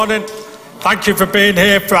Morning. Thank you for being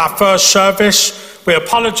here for our first service. We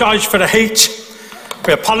apologise for the heat.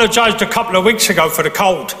 We apologised a couple of weeks ago for the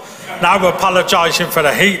cold. Now we're apologising for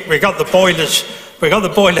the heat. We got the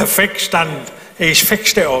boiler fixed, and he's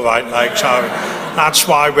fixed it all right, so that's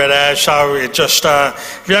why we're there. So it just,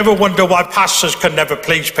 if you ever wonder why pastors can never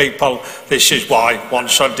please people, this is why. One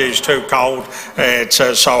Sunday is too cold.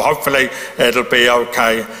 So hopefully it'll be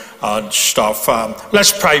okay and stuff.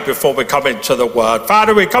 Let's pray before we come into the word.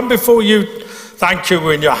 Father, we come before you. Thank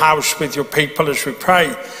you in your house with your people as we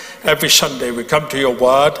pray. Every Sunday we come to your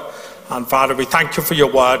word. And Father, we thank you for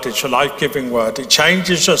your word. It's a life-giving word. It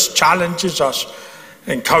changes us, challenges us,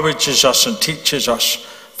 encourages us and teaches us.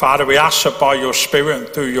 Father, we ask that by your Spirit and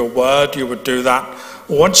through your word you would do that.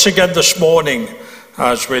 Once again this morning,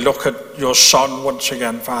 as we look at your Son once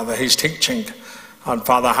again, Father, he's teaching. And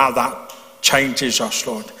Father, how that changes us,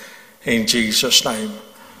 Lord. In Jesus' name,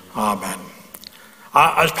 amen.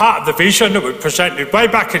 As part of the vision that we presented way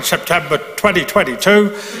back in September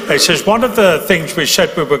 2022, it says one of the things we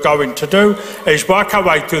said we were going to do is work our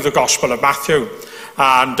way through the Gospel of Matthew.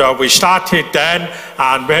 And we started then,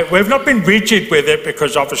 and we've not been rigid with it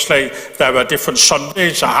because obviously there are different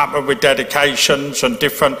Sundays that happen with dedications and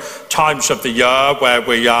different times of the year where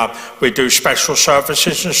we do special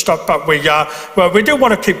services and stuff. But we do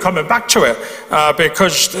want to keep coming back to it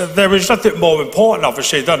because there is nothing more important,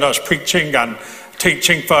 obviously, than us preaching and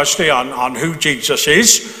teaching firstly on who Jesus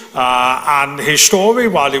is and his story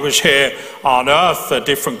while he was here on earth, the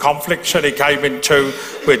different conflicts that he came into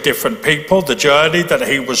with different people, the journey that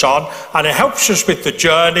he was on, and it helps us with the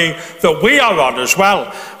journey that we are on as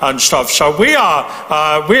well and stuff. So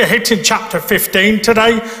we're hitting chapter 15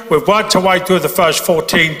 today. We've worked our way through the first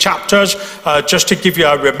 14 chapters. Just to give you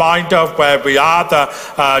a reminder of where we are,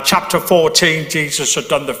 chapter 14, Jesus had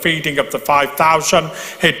done the feeding of the 5,000.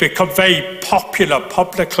 He'd become very popular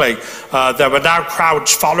publicly. There were now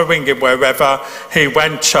crowds following him wherever he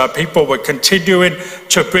went. People were continuing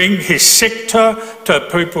to bring his sick to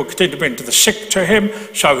people continuing to the sick to him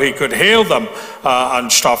so he could heal them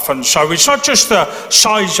and stuff. And so it's not just the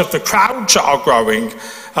size of the crowds that are growing.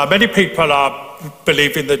 Many people are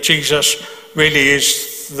believing that Jesus really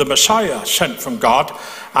is the Messiah sent from God,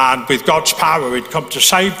 and with God's power he'd come to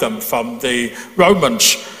save them from the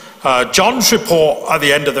Romans. John's report at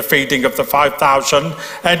the end of the feeding of the 5,000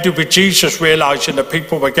 ended with Jesus realizing that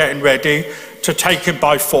people were getting ready to take him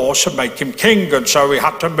by force and make him king, and so he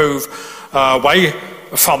had to move away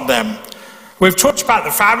from them. We've talked about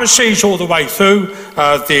the Pharisees all the way through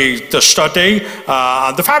the study.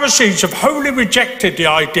 And the Pharisees have wholly rejected the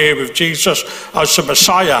idea of Jesus as the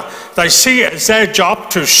Messiah. They see it as their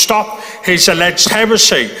job to stop his alleged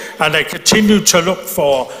heresy, and they continue to look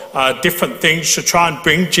for different things to try and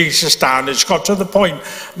bring Jesus down. It's got to the point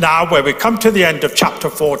now where we come to the end of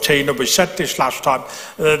chapter 14, and we said this last time,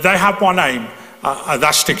 they have one aim, and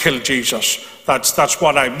that's to kill Jesus. That's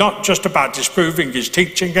one aim. Not just about disproving his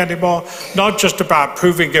teaching anymore, not just about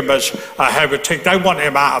proving him as a heretic. They want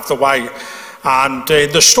him out of the way. And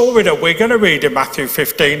in the story that we're going to read in Matthew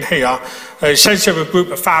 15 here, it says that a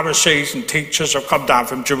group of Pharisees and teachers have come down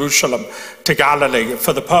from Jerusalem to Galilee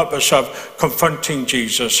for the purpose of confronting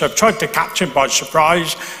Jesus. They've tried to catch him by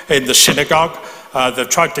surprise in the synagogue. They've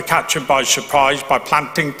tried to catch him by surprise by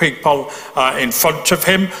planting people in front of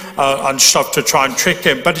him and stuff to try and trick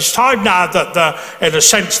him. But it's time now that, in a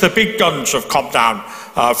sense, the big guns have come down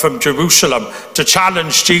from Jerusalem to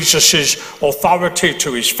challenge Jesus' authority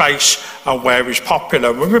to his face and where he's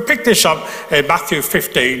popular. When we pick this up in Matthew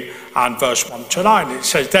 15 and verse 1 to 9, it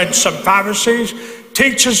says, "Then some Pharisees,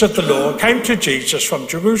 teachers of the law, came to Jesus from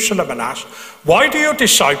Jerusalem and asked, 'Why do your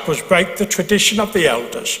disciples break the tradition of the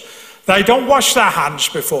elders? They don't wash their hands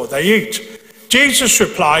before they eat.' Jesus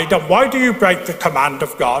replied, 'And why do you break the command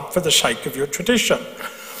of God for the sake of your tradition?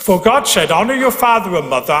 For God said, "Honor your father and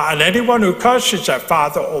mother, and anyone who curses their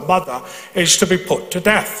father or mother is to be put to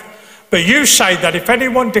death." But you say that if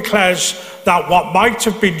anyone declares that what might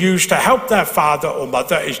have been used to help their father or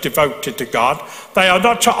mother is devoted to God, they are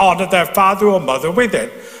not to honor their father or mother with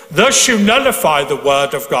it. Thus you nullify the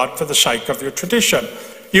word of God for the sake of your tradition.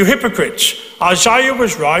 You hypocrites, Isaiah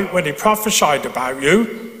was right when he prophesied about you.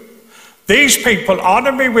 These people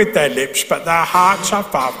honor me with their lips, but their hearts are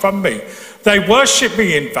far from me. They worship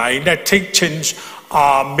me in vain. Their teachings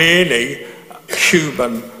are merely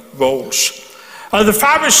human rules." The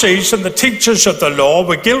Pharisees and the teachers of the law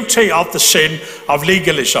were guilty of the sin of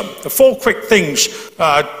legalism. The four quick things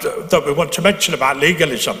that we want to mention about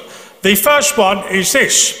legalism. The first one is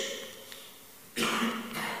this.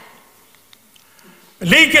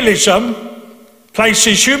 Legalism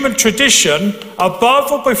places human tradition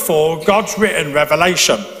above or before God's written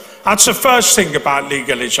revelation. That's the first thing about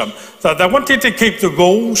legalism, that they wanted to keep the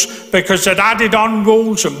rules because they'd added on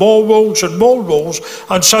rules and more rules and more rules,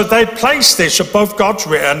 and so they'd place this above God's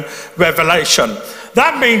written revelation.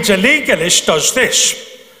 That means a legalist does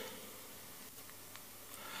this: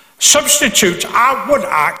 substitutes outward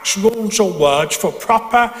acts, rules or words for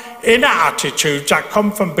proper inner attitudes that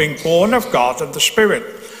come from being born of God and the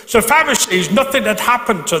Spirit. So Pharisees, nothing had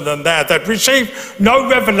happened to them there. They'd received no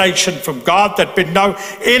revelation from God. There'd been no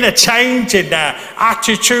inner change in their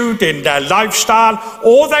attitude, in their lifestyle.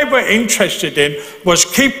 All they were interested in was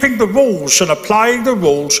keeping the rules and applying the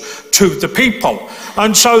rules to the people.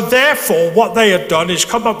 And so therefore what they had done is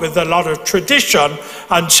come up with a lot of tradition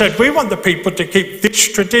and said, we want the people to keep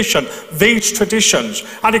this tradition, these traditions.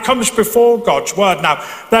 And it comes before God's word. Now,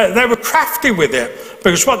 they were crafty with it,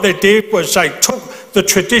 because what they did was they took the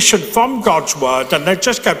tradition from God's word and they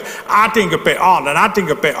just kept adding a bit on and adding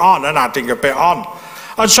a bit on and adding a bit on.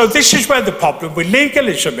 And so this is where the problem with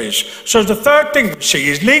legalism is. So the third thing we see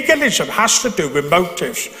is legalism has to do with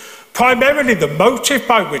motives. Primarily the motive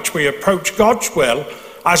by which we approach God's will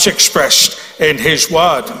as expressed in his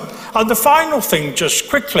word. And the final thing, just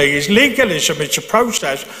quickly, is legalism is a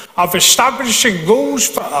process of establishing rules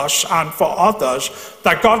for us and for others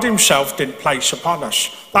that God himself didn't place upon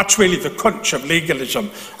us. That's really the crunch of legalism.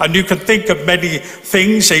 And you can think of many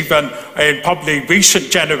things, even in probably recent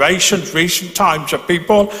generations, recent times, that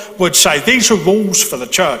people would say, these are rules for the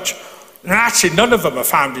church. And actually, none of them are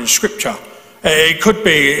found in Scripture. It could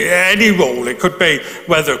be any rule. It could be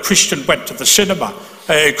whether a Christian went to the cinema.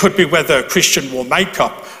 It could be whether a Christian wore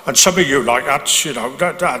makeup. And some of you like, that's, you know,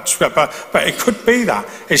 but it could be that.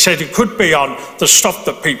 He said it could be on the stuff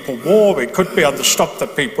that people wore. It could be on the stuff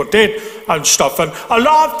that people did and stuff. And a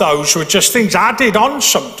lot of those were just things added on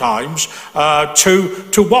sometimes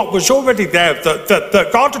to what was already there, that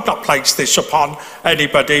God had not placed this upon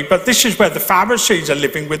anybody. But this is where the Pharisees are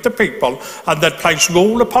living with the people, and they'd place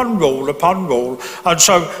rule upon rule upon rule. And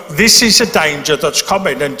so this is a danger that's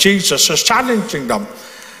coming, and Jesus is challenging them.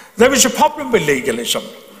 There is a problem with legalism,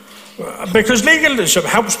 because legalism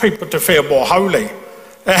helps people to feel more holy.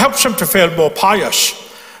 It helps them to feel more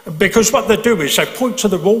pious, because what they do is they point to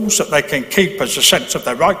the rules that they can keep as a sense of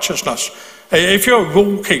their righteousness. If you're a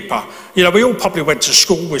rule keeper, you know, we all probably went to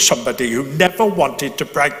school with somebody who never wanted to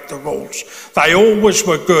break the rules. They always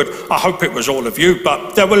were good. I hope it was all of you,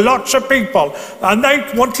 but there were lots of people, and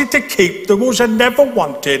they wanted to keep the rules and never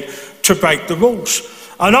wanted to break the rules.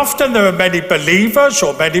 And often there are many believers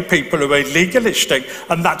or many people who are legalistic,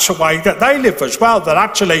 and that's a way that they live as well, that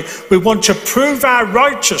actually we want to prove our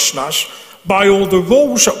righteousness by all the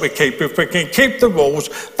rules that we keep. If we can keep the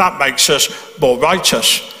rules, that makes us more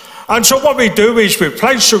righteous. And so what we do is we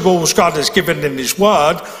place the rules God has given in his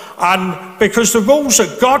word, and because the rules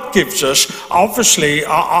that God gives us obviously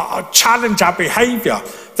challenge our behaviour,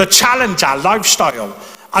 they challenge our lifestyle.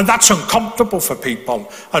 And that's uncomfortable for people.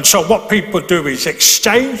 And so what people do is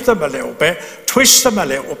exchange them a little bit, twist them a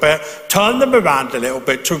little bit, turn them around a little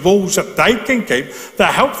bit to rules that they can keep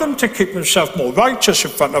that help them to keep themselves more righteous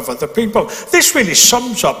in front of other people. This really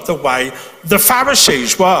sums up the way the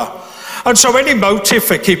Pharisees were. And so any motive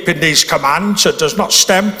for keeping these commands that does not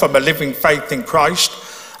stem from a living faith in Christ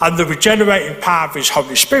and the regenerating power of his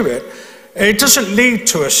Holy Spirit, it doesn't lead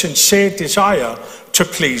to a sincere desire to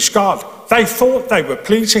please God. They thought they were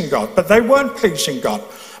pleasing God, but they weren't pleasing God,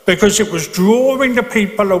 because it was drawing the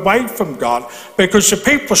people away from God, because the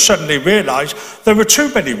people suddenly realised there were too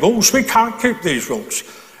many rules. We can't keep these rules.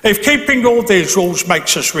 If keeping all these rules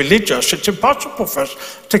makes us religious, it's impossible for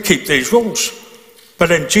us to keep these rules. But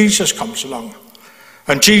then Jesus comes along,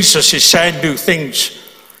 and Jesus is saying new things.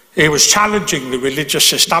 He was challenging the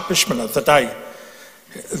religious establishment of the day.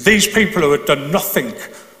 These people who had done nothing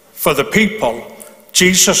for the people,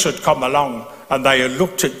 Jesus had come along, and they had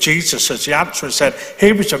looked at Jesus as the answer and said,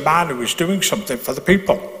 here is a man who is doing something for the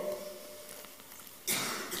people.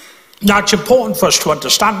 Now it's important for us to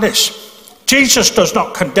understand this. Jesus does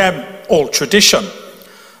not condemn all tradition,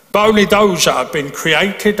 but only those that have been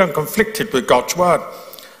created and conflicted with God's word.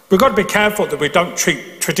 We've got to be careful that we don't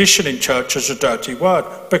treat tradition in church as a dirty word,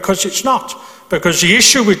 because it's not. Because the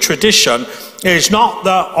issue with tradition is not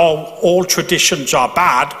that all traditions are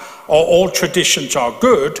bad or all traditions are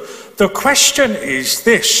good. The question is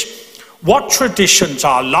this: what traditions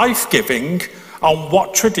are life-giving and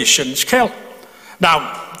what traditions kill?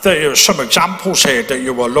 Now, there are some examples here that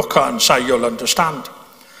you will look at and say you'll understand.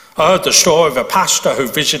 I heard the story of a pastor who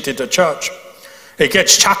visited a church. He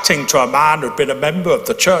gets chatting to a man who'd been a member of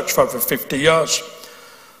the church for over 50 years.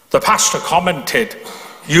 The pastor commented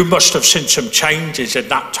you must have seen some changes in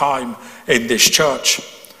that time in this church.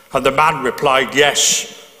 And the man replied,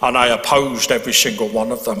 yes, and I opposed every single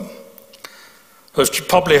one of them. You've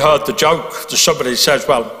probably heard the joke that somebody says,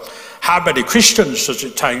 well, how many Christians does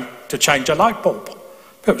it take to change a light bulb?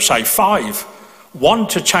 People say 5. 1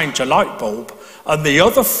 to change a light bulb, and the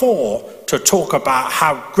other 4 to talk about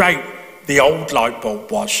how great the old light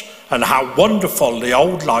bulb was and how wonderful the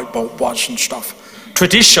old light bulb was and stuff.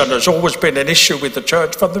 Tradition has always been an issue with the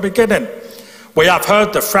church from the beginning. We have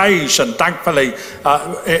heard the phrase, and thankfully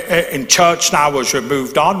in church now as we've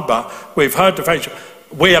moved on, but we've heard the phrase,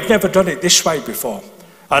 we have never done it this way before.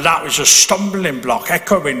 And that was a stumbling block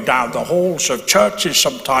echoing down the halls of churches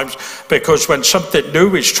sometimes, because when something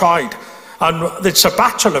new is tried, and it's a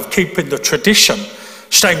battle of keeping the tradition,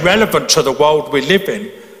 staying relevant to the world we live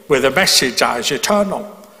in with a message that is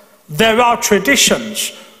eternal. There are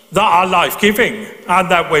traditions that are life-giving and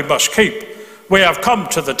that we must keep. We have come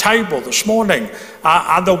to the table this morning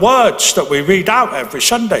and the words that we read out every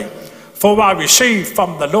Sunday. For I received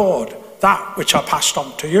from the Lord that which I passed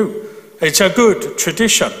on to you. It's a good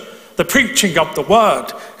tradition. The preaching of the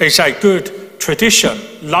word is a good tradition,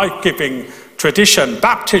 life-giving tradition.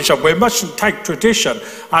 Baptism, we mustn't take tradition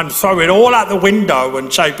and throw it all out the window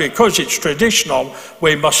and say because it's traditional,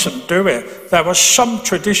 we mustn't do it. There are some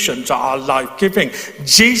traditions that are life-giving.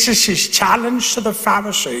 Jesus' challenge to the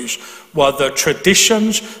Pharisees were the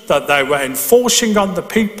traditions that they were enforcing on the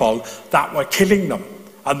people that were killing them.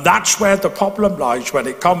 And that's where the problem lies when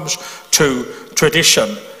it comes to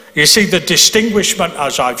tradition. You see, the distinguishment,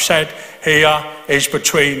 as I've said here, is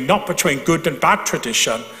not between good and bad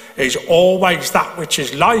tradition. Is always that which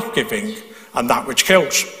is life-giving and that which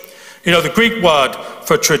kills. You know, the Greek word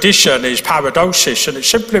for tradition is paradosis, and it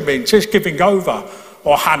simply means just giving over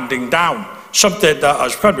or handing down. Something that,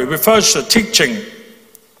 as it refers to teaching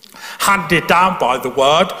handed down by the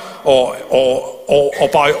word or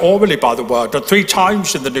by orally by the word. And 3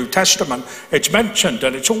 times in the New Testament it's mentioned,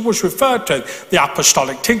 and it's always referred to the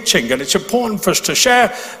apostolic teaching. And it's important for us to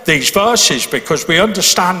share these verses because we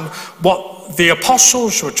understand what the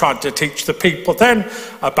apostles were trying to teach the people then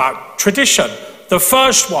about tradition. The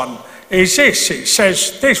first one is this. It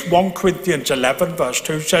says this, 1 Corinthians 11 verse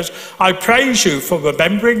 2 says, I praise you for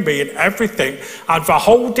remembering me in everything and for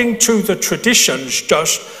holding to the traditions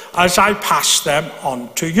just as I pass them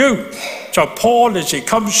on to you. So Paul, as he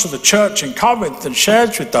comes to the church in Corinth and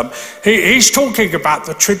shares with them, he's talking about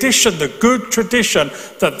the tradition, the good tradition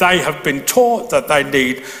that they have been taught that they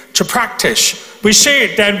need to practice. We see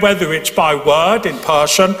it then whether it's by word, in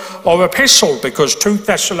person, or epistle, because 2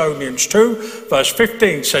 Thessalonians 2 verse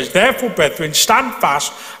 15 says, therefore, brethren, stand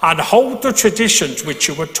fast and hold the traditions which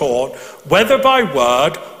you were taught, whether by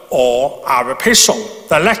word or our epistle,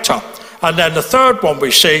 the letter. And then the third one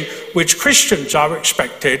we see, which Christians are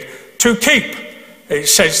expected to keep. It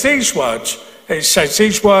says these words. It says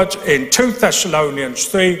these words in 2 Thessalonians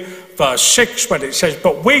 3 verse 6 when it says,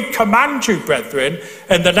 but we command you, brethren,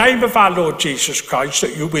 in the name of our Lord Jesus Christ,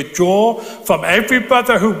 that you withdraw from every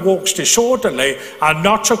brother who walks disorderly and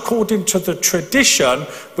not according to the tradition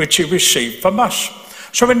which he received from us.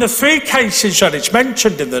 So in the 3 cases that it's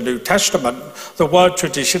mentioned in the New Testament, the word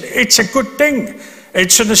tradition, it's a good thing.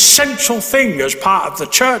 It's an essential thing as part of the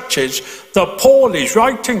churches that Paul is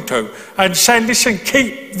writing to and saying, listen,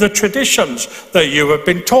 keep the traditions that you have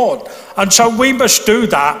been taught. And so we must do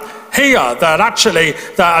that here, that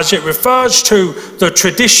as it refers to the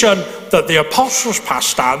tradition that the apostles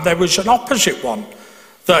passed down, there was an opposite one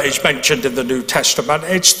that is mentioned in the New Testament.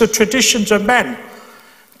 It's the traditions of men.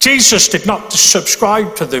 Jesus did not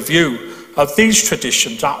subscribe to the view of these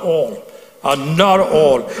traditions at all. And not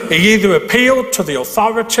all. He either appealed to the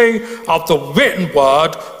authority of the written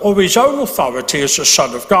word or his own authority as the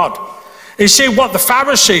Son of God. You see, what the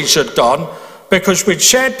Pharisees had done, because we'd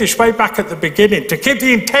shared this way back at the beginning, to keep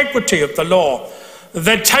the integrity of the law,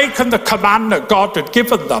 they'd taken the command that God had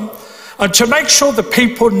given them, and to make sure the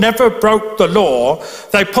people never broke the law,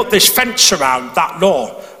 they put this fence around that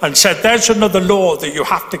law and said, there's another law that you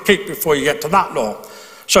have to keep before you get to that law.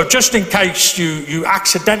 So just in case you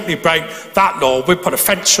accidentally break that law, we put a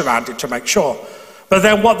fence around it to make sure. But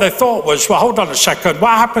then what they thought was, well, hold on a second,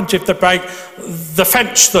 what happens if they break the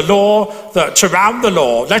fence, the law that's around the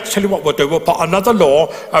law? Let's tell you what we'll do, we'll put another law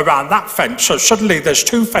around that fence. So suddenly there's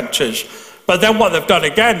 2 fences. But then what they've done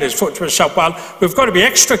again is thought to themselves, well, we've got to be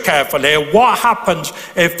extra careful here. What happens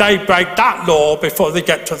if they break that law before they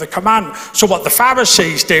get to the command? So what the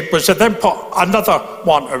Pharisees did was they then put another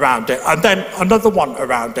one around it, and then another one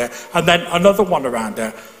around it, and then another one around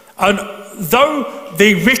it. And though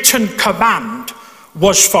the written command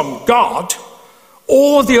was from God,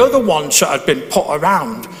 All the other ones that had been put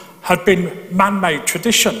around had been man-made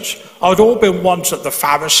traditions. Had all been ones that the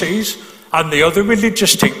Pharisees and the other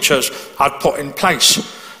religious teachers had put in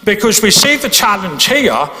place. Because we see the challenge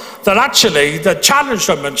here, that actually they challenged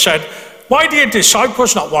them and said, why do your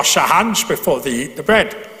disciples not wash their hands before they eat the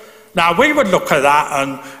bread? Now we would look at that,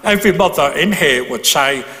 and every mother in here would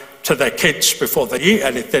say to their kids before they eat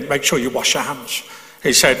anything, make sure you wash your hands.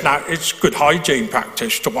 He said, now it's good hygiene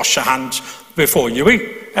practice to wash your hands before you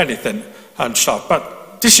eat anything and stuff.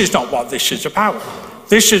 But this is not what this is about.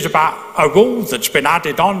 This is about a rule that's been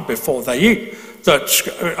added on before they eat. That's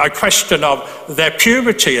a question of their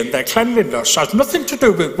purity and their cleanliness. It has nothing to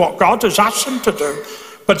do with what God has asked them to do,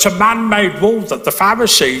 but it's a man-made rule that the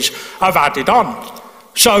Pharisees have added on.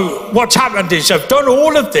 So what's happened is they've done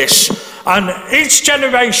all of this, and each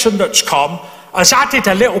generation that's come has added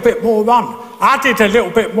a little bit more on,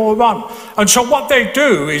 And so what they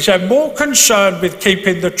do is they're more concerned with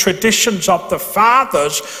keeping the traditions of the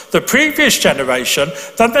fathers, the previous generation,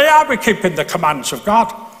 than they are with keeping the commands of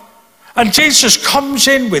God. And Jesus comes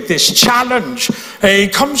in with this challenge. He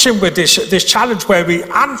comes in with this challenge where he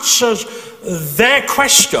answers their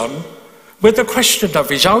question with a question of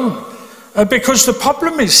his own. Because the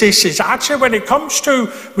problem is this, is actually when it comes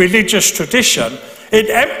to religious tradition, it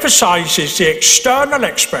emphasises the external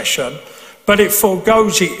expression, but it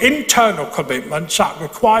forgoes the internal commitments that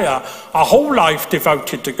require a whole life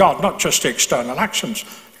devoted to God, not just the external actions.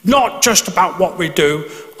 Not just about what we do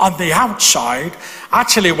on the outside.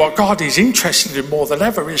 Actually, what God is interested in more than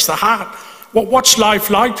ever is the heart. What's life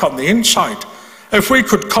like on the inside? If we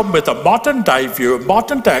could come with a modern day view, a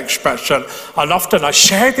modern day expression, and often I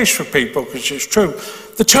share this with people because it's true,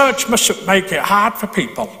 the church mustn't make it hard for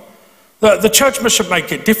people. The church mustn't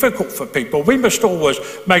make it difficult for people. We must always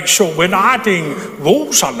make sure we're not adding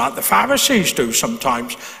rules on like the Pharisees do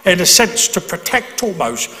sometimes, in a sense to protect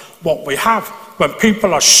almost what we have. When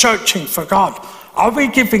people are searching for God, are we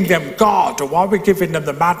giving them God, or are we giving them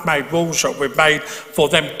the man-made rules that we've made for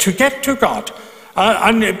them to get to God?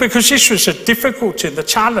 And because this was a difficulty and the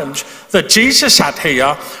challenge that Jesus had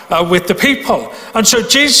here with the people. And so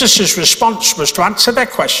Jesus' response was to answer their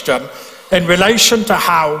question in relation to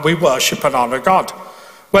how we worship and honour God.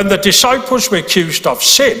 When the disciples were accused of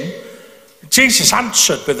sin, Jesus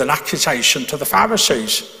answered with an accusation to the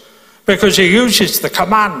Pharisees, because he uses the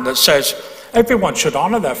command that says everyone should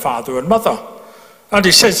honour their father and mother. And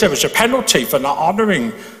he says there was a penalty for not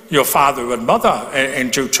honouring your father and mother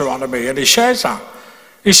in Deuteronomy, and he shares that.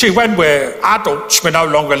 You see, when we're adults, we no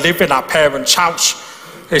longer live in our parents' house.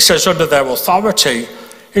 He says under their authority,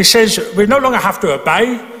 he says we no longer have to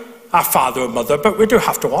obey our father and mother, but we do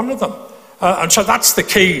have to honour them. And so that's the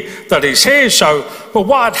key that is here. So, but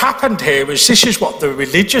what had happened here is this is what the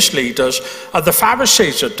religious leaders and the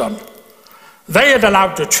Pharisees had done. They had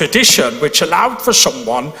allowed a tradition which allowed for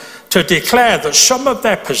someone to declare that some of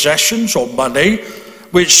their possessions or money,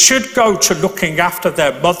 which should go to looking after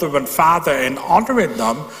their mother and father in honouring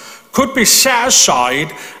them, could be set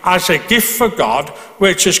aside as a gift for God,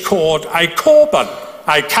 which is called a korban,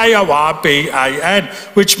 a K-O-R-B-A-N,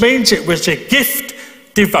 which means it was a gift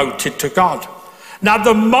devoted to God. Now,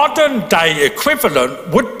 the modern day equivalent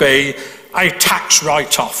would be a tax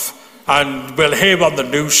write-off. And we'll hear on the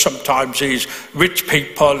news sometimes these rich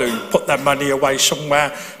people who put their money away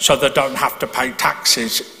somewhere so they don't have to pay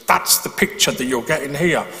taxes. That's the picture that you're getting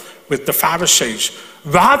here with the Pharisees.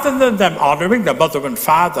 Rather than them honouring their mother and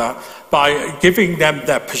father by giving them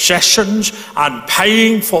their possessions and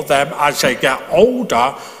paying for them as they get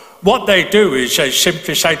older, what they do is they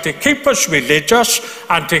simply say, to keep us religious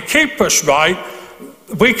and to keep us right,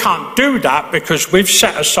 we can't do that because we've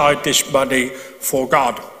set aside this money for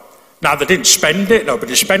God. Now, they didn't spend it,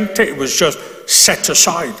 nobody spent it, it was just set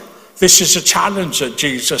aside. This is a challenge that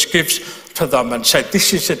Jesus gives to them and said,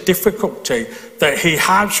 this is a difficulty that he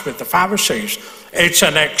has with the Pharisees. It's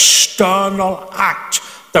an external act.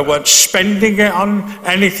 They weren't spending it on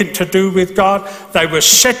anything to do with God. They were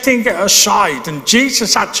setting it aside. And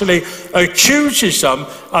Jesus actually accuses them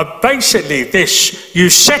of basically this. You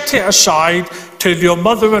set it aside till your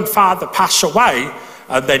mother and father pass away,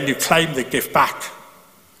 and then you claim the gift back.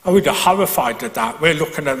 And we're horrified at that. We're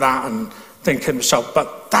looking at that and thinking to ourselves,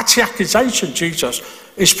 but that's the accusation Jesus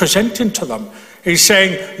is presenting to them. He's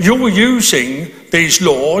saying, you're using these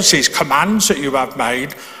laws, these commands that you have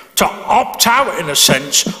made, to opt out, in a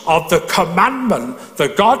sense, of the commandment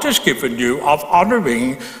that God has given you of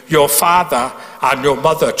honouring your father and your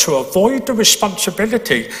mother, to avoid the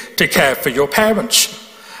responsibility to care for your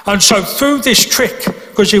parents. And so through this trick,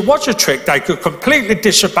 because it was a trick, they could completely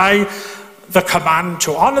disobey the command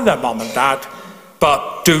to honour their mum and dad,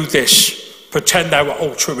 but do this. pretend they were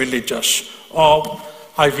ultra-religious. Oh,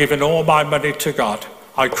 I've given all my money to God.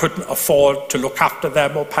 I couldn't afford to look after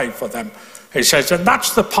them or pay for them. He says, and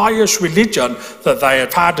that's the pious religion that they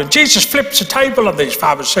had had. And Jesus flips the table on these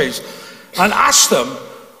Pharisees and asks them,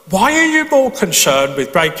 why are you more concerned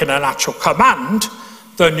with breaking an actual command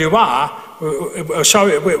than you are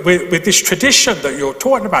with this tradition that you're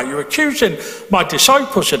talking about? You're accusing my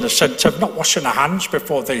disciples in the sense of not washing their hands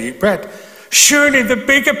before they eat bread. Surely the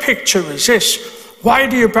bigger picture is this. Why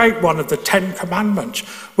do you break one of the 10 commandments,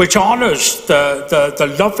 which honours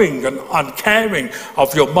the loving and caring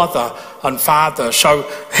of your mother and father? So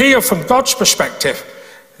here, from God's perspective,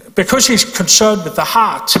 because he's concerned with the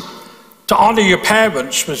heart, to honour your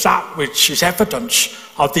parents was that which is evidence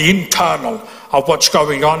of the internal, of what's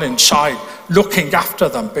going on inside, looking after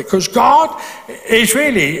them. Because God is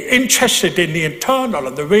really interested in the internal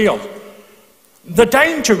and the real. The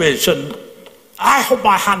danger is, and I hold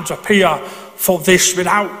my hands up here for this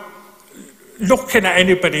without looking at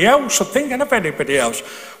anybody else or thinking of anybody else.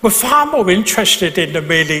 We're far more interested in the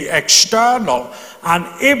merely external and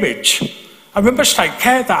image. And we must take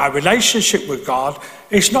care that our relationship with God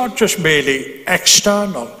is not just merely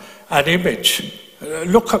external and image.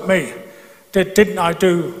 Look at me. Didn't I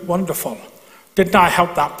do wonderful? Didn't I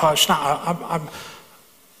help that person out? I'm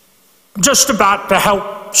just about to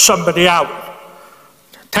help somebody out.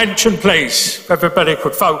 Attention, please. Everybody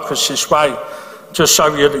could focus this way, just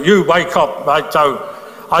so you wake up, right? So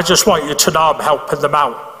I just want you to know I'm helping them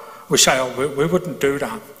out. We say, oh, we wouldn't do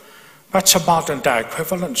that. That's a modern day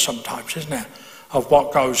equivalent sometimes, isn't it, of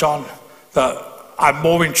what goes on. That I'm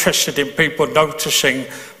more interested in people noticing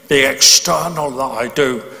the external that I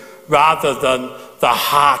do rather than the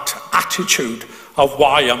heart attitude of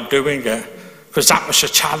why I'm doing it. Because that was a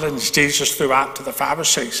challenge Jesus threw out to the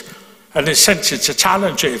Pharisees. And in a sense, it's a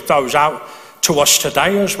challenge it throws out to us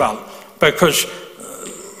today as well. Because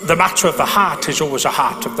the matter of the heart is always a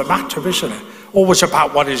heart of the matter, isn't it? Always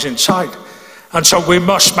about what is inside. And so we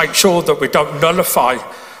must make sure that we don't nullify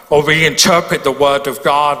or reinterpret the word of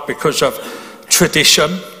God because of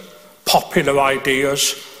tradition, popular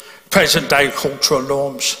ideas, present-day cultural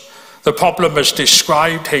norms. The problem as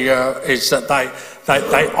described here is that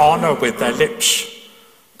they honour with their lips,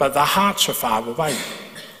 but their hearts are far away.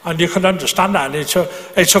 And you can understand that. And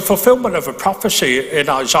it's a fulfilment of a prophecy in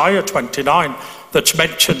Isaiah 29 that's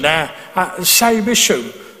mentioned there. Same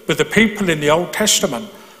issue with the people in the Old Testament.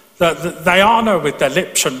 That they honour with their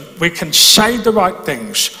lips, and we can say the right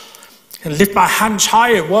things and lift my hands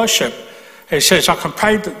high in worship. It says I can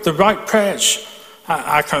pray the right prayers.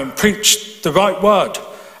 I can preach the right word.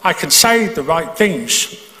 I can say the right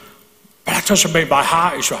things. But that doesn't mean my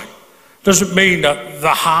heart is right. Doesn't mean that the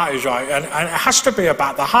heart is right. And it has to be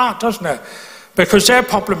about the heart, doesn't it? Because their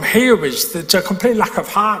problem here is there's a complete lack of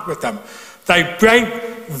heart with them. They break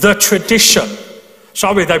the tradition.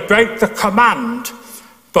 They break the command,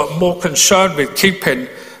 but more concerned with keeping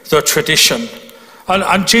the tradition.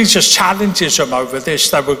 And Jesus challenges them over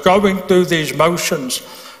this. They were going through these motions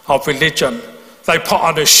of religion. They put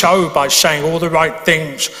on a show by saying all the right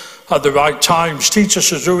things at the right times.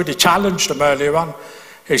 Jesus has already challenged them earlier on.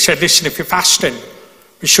 He said, listen, if you're fasting,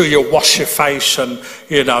 be sure you wash your face and,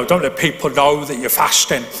 don't let people know that you're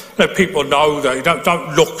fasting. Let people know that you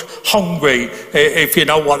don't look hungry if you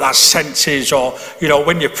know what that sense is. Or,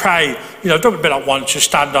 when you pray, don't be like ones who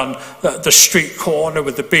stand on the street corner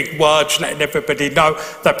with the big words, letting everybody know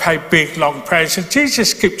they pray big, long prayers. And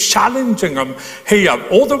Jesus keeps challenging them here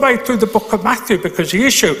all the way through the book of Matthew, because the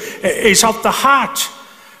issue is of the heart.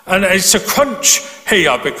 And it's a crunch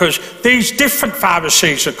here because these different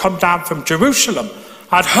Pharisees that come down from Jerusalem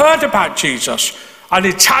had heard about Jesus, and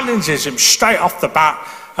he challenges him straight off the bat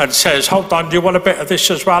and says, hold on, do you want a bit of this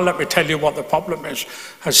as well? Let me tell you what the problem is.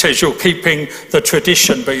 And says, you're keeping the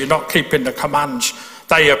tradition, but you're not keeping the commands.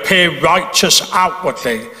 They appear righteous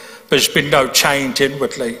outwardly, but there's been no change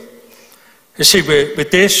inwardly. You see,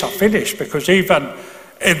 with this I finish, because even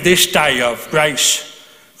in this day of grace,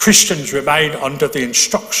 Christians remain under the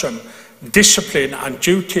instruction, discipline and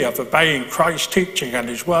duty of obeying Christ's teaching and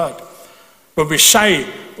his word. When we say,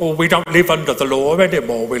 we don't live under the law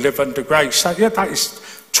anymore, we live under grace, that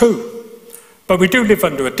is true. But we do live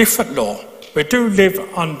under a different law. We do live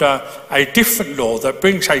under a different law that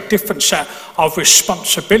brings a different set of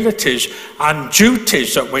responsibilities and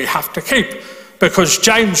duties that we have to keep. Because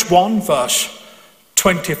James 1 verse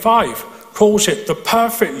 25 calls it the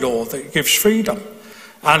perfect law that gives freedom.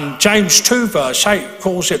 And James 2 verse 8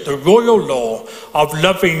 calls it the royal law of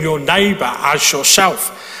loving your neighbour as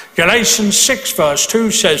yourself. Galatians 6 verse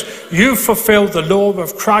 2 says, you fulfill the law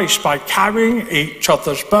of Christ by carrying each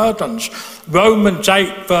other's burdens. Romans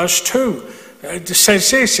 8 verse 2 it says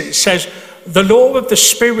this, it says, the law of the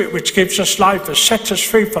Spirit which gives us life has set us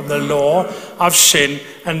free from the law of sin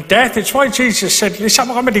and death. It's why Jesus said, listen,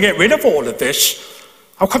 I'm coming to get rid of all of this.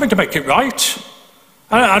 I'm coming to make it right.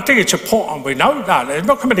 And I think it's important we know that. I'm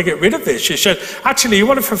not coming to get rid of this. He said, actually, you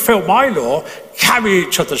want to fulfill my law, carry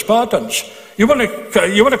each other's burdens. You want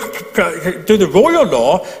to do the royal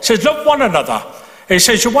law, it says, love one another. He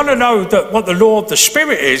says, you want to know that what the law of the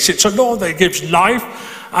Spirit is, it's a law that gives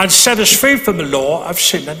life and set us free from the law of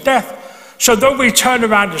sin and death. So though we turn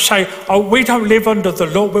around and say, oh, we don't live under the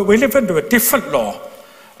law, but we live under a different law.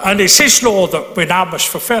 And it's this law that we now must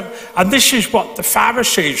fulfill. And this is what the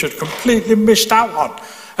Pharisees had completely missed out on.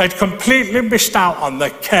 They'd completely missed out on the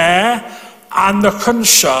care and the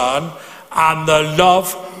concern and the love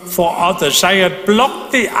for others. They had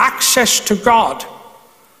blocked the access to God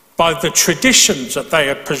by the traditions that they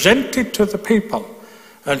had presented to the people.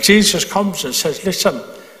 And Jesus comes and says, listen,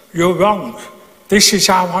 you're wrong. This is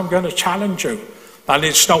how I'm going to challenge you. And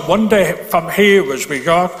it's no wonder from here, as we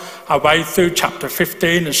go our way through chapter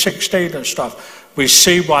 15 and 16 and stuff, we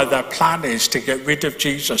see why their plan is to get rid of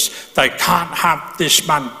Jesus. They can't have this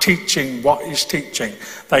man teaching what he's teaching.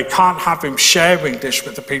 They can't have him sharing this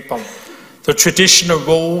with the people. The traditional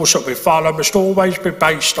rules that we follow must always be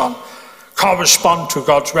based on, correspond to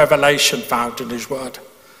God's revelation found in his word.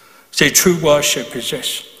 See, true worship is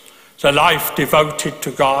this. It's a life devoted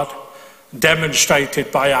to God, demonstrated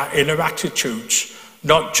by our inner attitudes,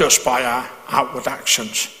 not just by our outward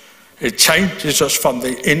actions. It changes us from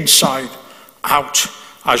the inside out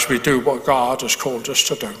as we do what God has called us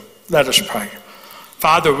to do. Let us pray.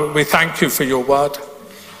 Father, we thank you for your word.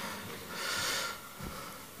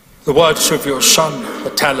 The words of your Son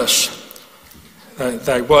that tell us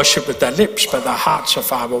they worship with their lips, but their hearts are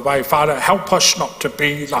far away. Father, help us not to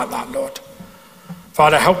be like that, Lord.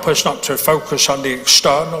 Father, help us not to focus on the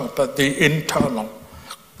external, but the internal.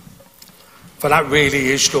 For that really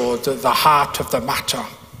is, Lord, the heart of the matter.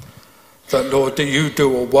 That, Lord, that you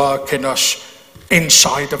do a work in us,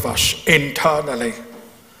 inside of us, internally.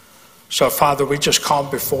 So, Father, we just come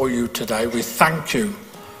before you today. We thank you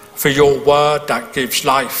for your word that gives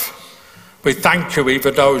life. We thank you,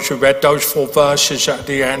 even those who read those 4 verses at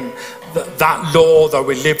the end, that law that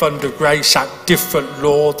we live under grace, that different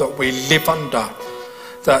law that we live under,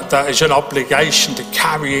 that is an obligation to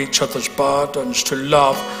carry each other's burdens, to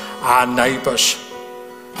love our neighbours.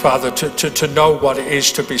 Father, to know what it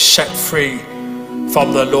is to be set free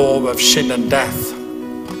from the law of sin and death.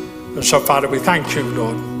 And so, Father, we thank you,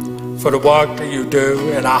 Lord, for the work that you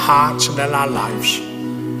do in our hearts and in our lives.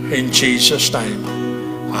 In Jesus' name,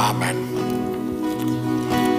 amen.